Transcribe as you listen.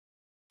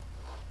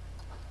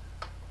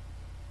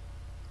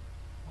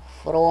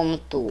From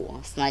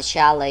to.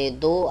 Сначала и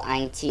до,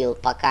 until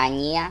пока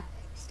не,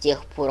 с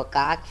тех пор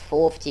как,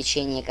 for в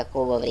течение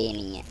какого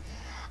времени.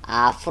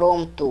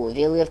 From to.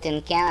 We lived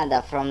in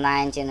Canada from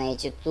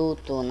 1982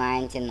 to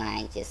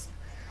 1990s.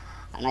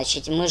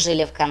 Значит, мы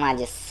жили в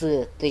Канаде с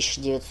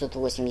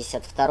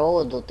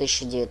 1982 до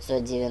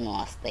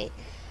 1990.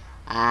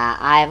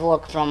 I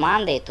work from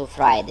Monday to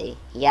Friday.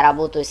 Я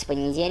работаю с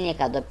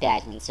понедельника до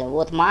пятницы.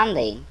 Вот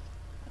Monday,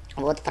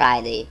 вот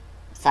Friday.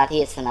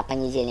 Соответственно,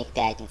 понедельник,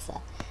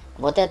 пятница.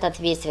 Вот этот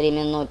весь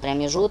временной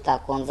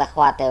промежуток, он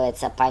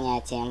захватывается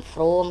понятием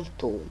from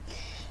to.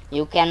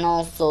 You can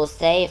also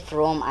say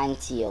from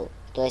until.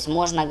 То есть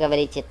можно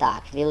говорить и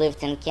так. We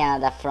lived in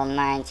Canada from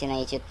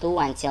 1982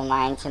 until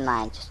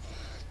 1990.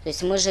 То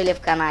есть мы жили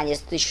в Канаде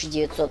с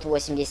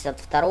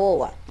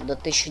 1982 до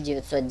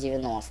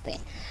 1990.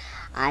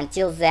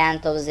 Until the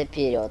end of the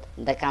period.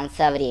 До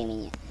конца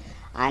времени.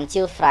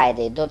 Until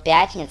Friday. До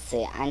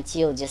пятницы.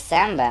 Until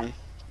December.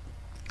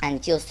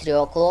 Until 3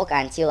 o'clock.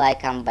 Until I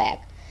come back.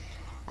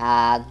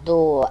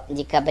 До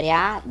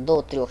декабря,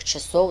 до 3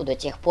 часов, до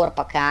тех пор,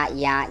 пока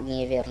я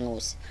не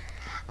вернусь.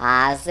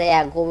 They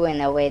are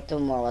going away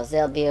tomorrow.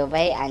 They'll be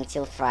away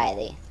until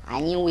Friday.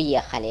 Они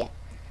уехали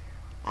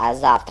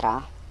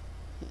завтра.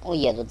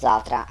 Уедут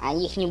завтра.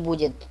 Их не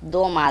будет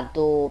дома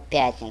до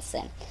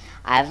пятницы.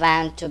 I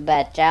went to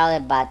bed early,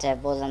 but I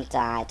wasn't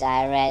tired.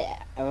 I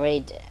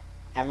read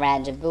a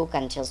book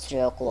until 3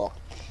 o'clock.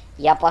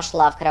 Я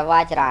пошла в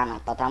кровать рано,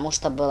 потому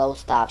что была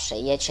уставшей.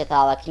 Я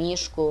читала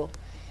книжку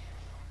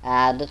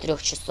до 3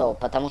 часов,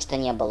 потому что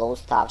не было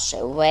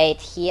уставшей. Wait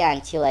here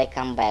until I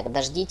come back.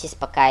 Дождитесь,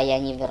 пока я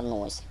не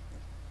вернусь.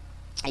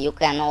 You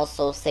can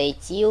also say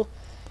till.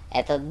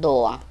 Это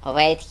до.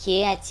 Wait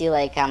here till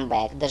I come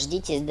back.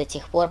 Дождитесь до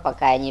тех пор,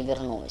 пока я не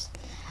вернусь.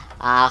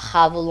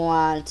 How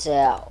long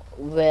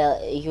will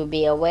you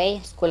be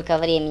away? Сколько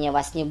времени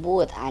вас не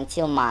будет?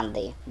 Until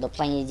Monday. До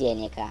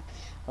понедельника.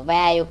 When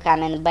are you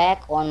coming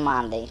back on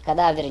Monday?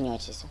 Когда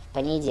вернетесь? В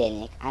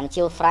понедельник.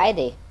 Until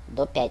Friday.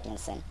 До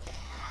пятницы.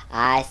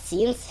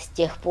 Since, с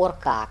тех пор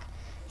как.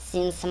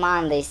 Since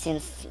Monday,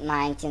 since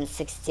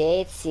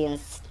 1968,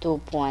 since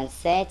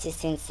 2.30,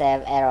 since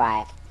I've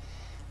arrived.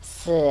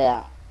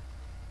 С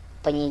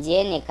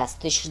понедельника, с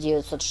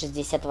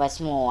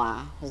 1968,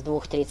 с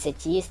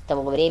 2.30, с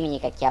того времени,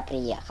 как я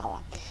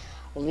приехала.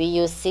 We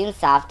use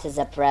since after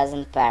the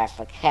present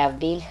perfect. Have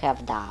been,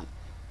 have done.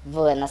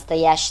 В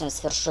настоящем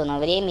совершенном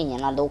времени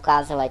надо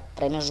указывать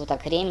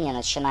промежуток времени,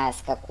 начиная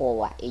с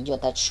какого.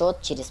 Идет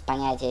отсчет через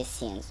понятие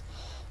since.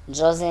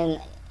 John's in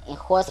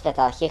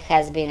hospital. He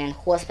has been in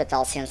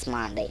hospital since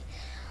Monday.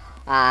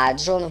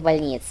 Джон в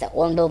больнице.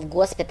 Он был в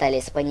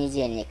госпитале с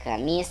понедельника.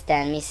 Mr.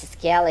 and Mrs.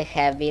 Kelly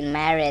have been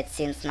married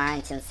since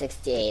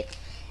 1968.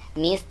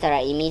 Мистер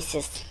и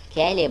миссис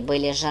Келли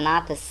были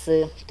женаты с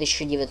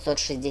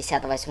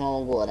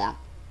 1968 года.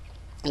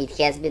 It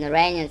has been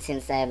raining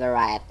since I've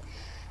arrived.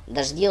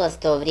 Дождилось с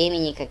того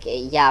времени, как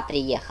я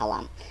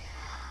приехала.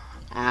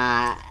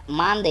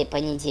 Monday,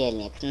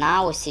 понедельник.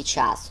 Now,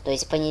 сейчас. То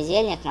есть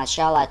понедельник,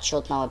 начало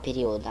отчетного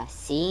периода.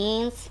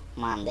 Since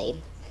Monday.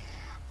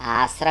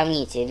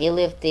 Сравните. We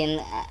lived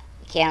in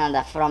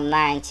Canada from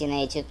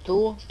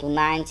 1982 to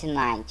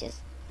 1990s.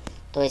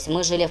 То есть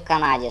мы жили в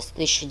Канаде с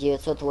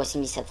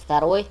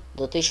 1982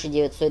 до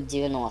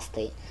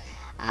 1990.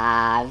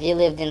 We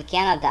lived in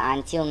Canada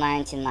until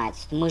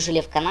 1990. Мы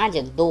жили в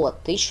Канаде до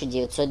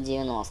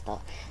 1990.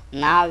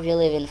 Now we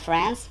live in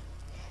France.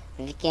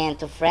 We came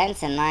to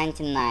France in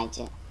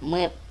 1990.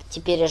 Мы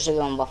теперь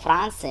живем во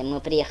Франции. Мы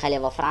приехали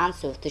во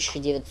Францию в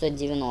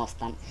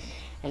 1990.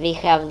 We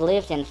have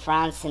lived in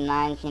France in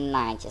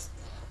 1990s.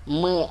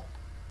 Мы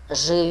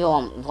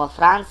живем во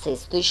Франции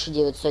с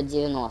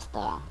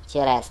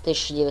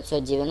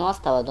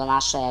 1990 до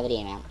наше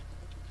время.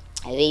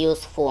 We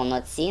use for,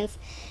 not since,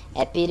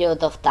 a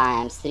period of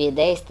time, 3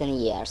 days, 10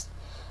 years.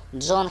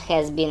 John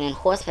has been in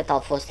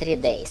hospital for 3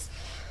 days.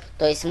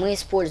 То есть мы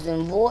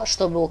используем во,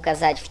 чтобы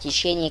указать в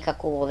течение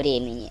какого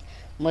времени.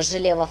 Мы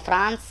жили во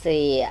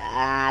Франции,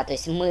 то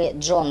есть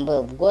Джон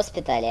был в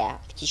госпитале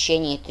в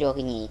течение 3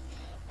 дней.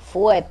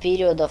 For a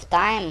period of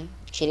time,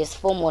 через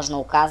for можно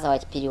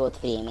указывать период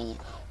времени.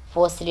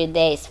 For 3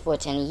 days, for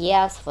 10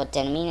 years, for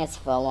 10 minutes,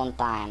 for a long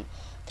time.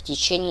 В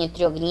течение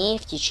 3 дней,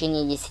 в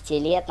течение 10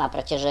 лет, на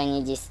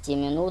протяжении 10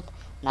 минут,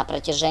 на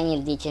протяжении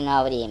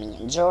длительного времени.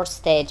 George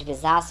stayed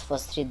with us for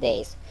 3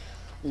 days.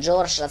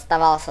 Джордж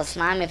оставался с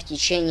нами в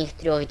течение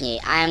 3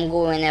 дней. I am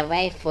going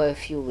away for a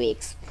few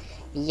weeks.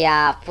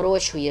 Я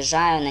прочь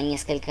уезжаю на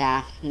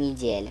несколько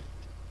недель.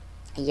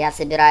 Я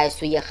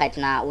собираюсь уехать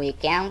на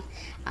weekend.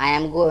 I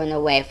am going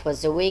away for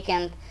the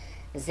weekend.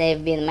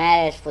 They've been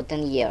married for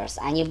 10 years.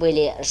 Они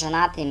были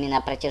женатыми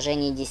на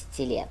протяжении 10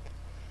 лет.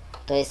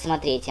 То есть,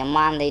 смотрите,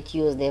 Monday,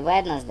 Tuesday,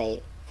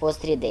 Wednesday for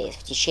 3 days.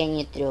 В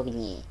течение 3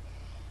 дней.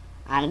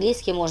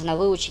 Английский можно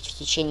выучить в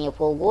течение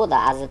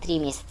полгода, а за 3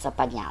 месяца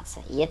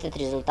подняться. И этот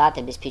результат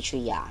обеспечу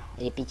я.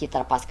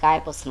 Репетитор по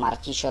скайпу, Smart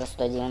Teacher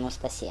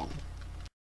 197.